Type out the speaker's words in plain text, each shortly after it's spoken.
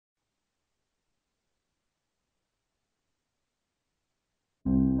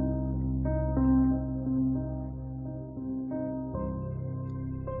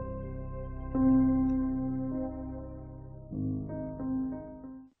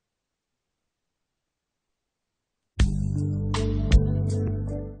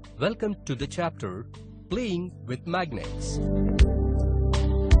Welcome to the chapter Playing with Magnets.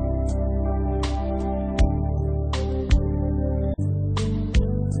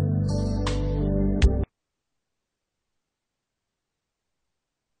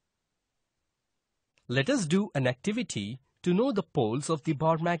 Let us do an activity to know the poles of the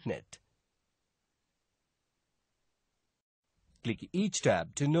bar magnet. Click each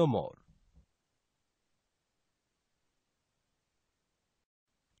tab to know more.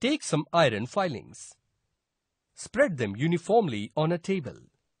 Take some iron filings. Spread them uniformly on a table.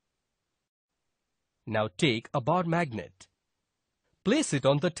 Now take a bar magnet. Place it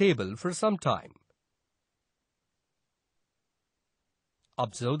on the table for some time.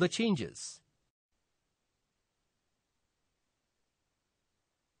 Observe the changes.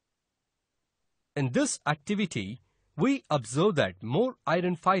 In this activity, we observe that more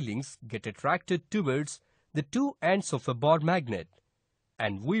iron filings get attracted towards the two ends of a bar magnet,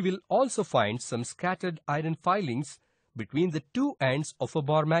 and we will also find some scattered iron filings between the two ends of a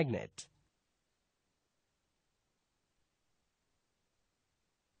bar magnet.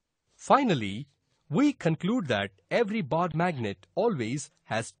 Finally, we conclude that every bar magnet always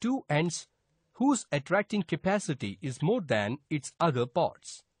has two ends whose attracting capacity is more than its other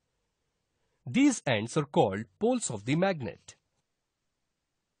parts. These ends are called poles of the magnet.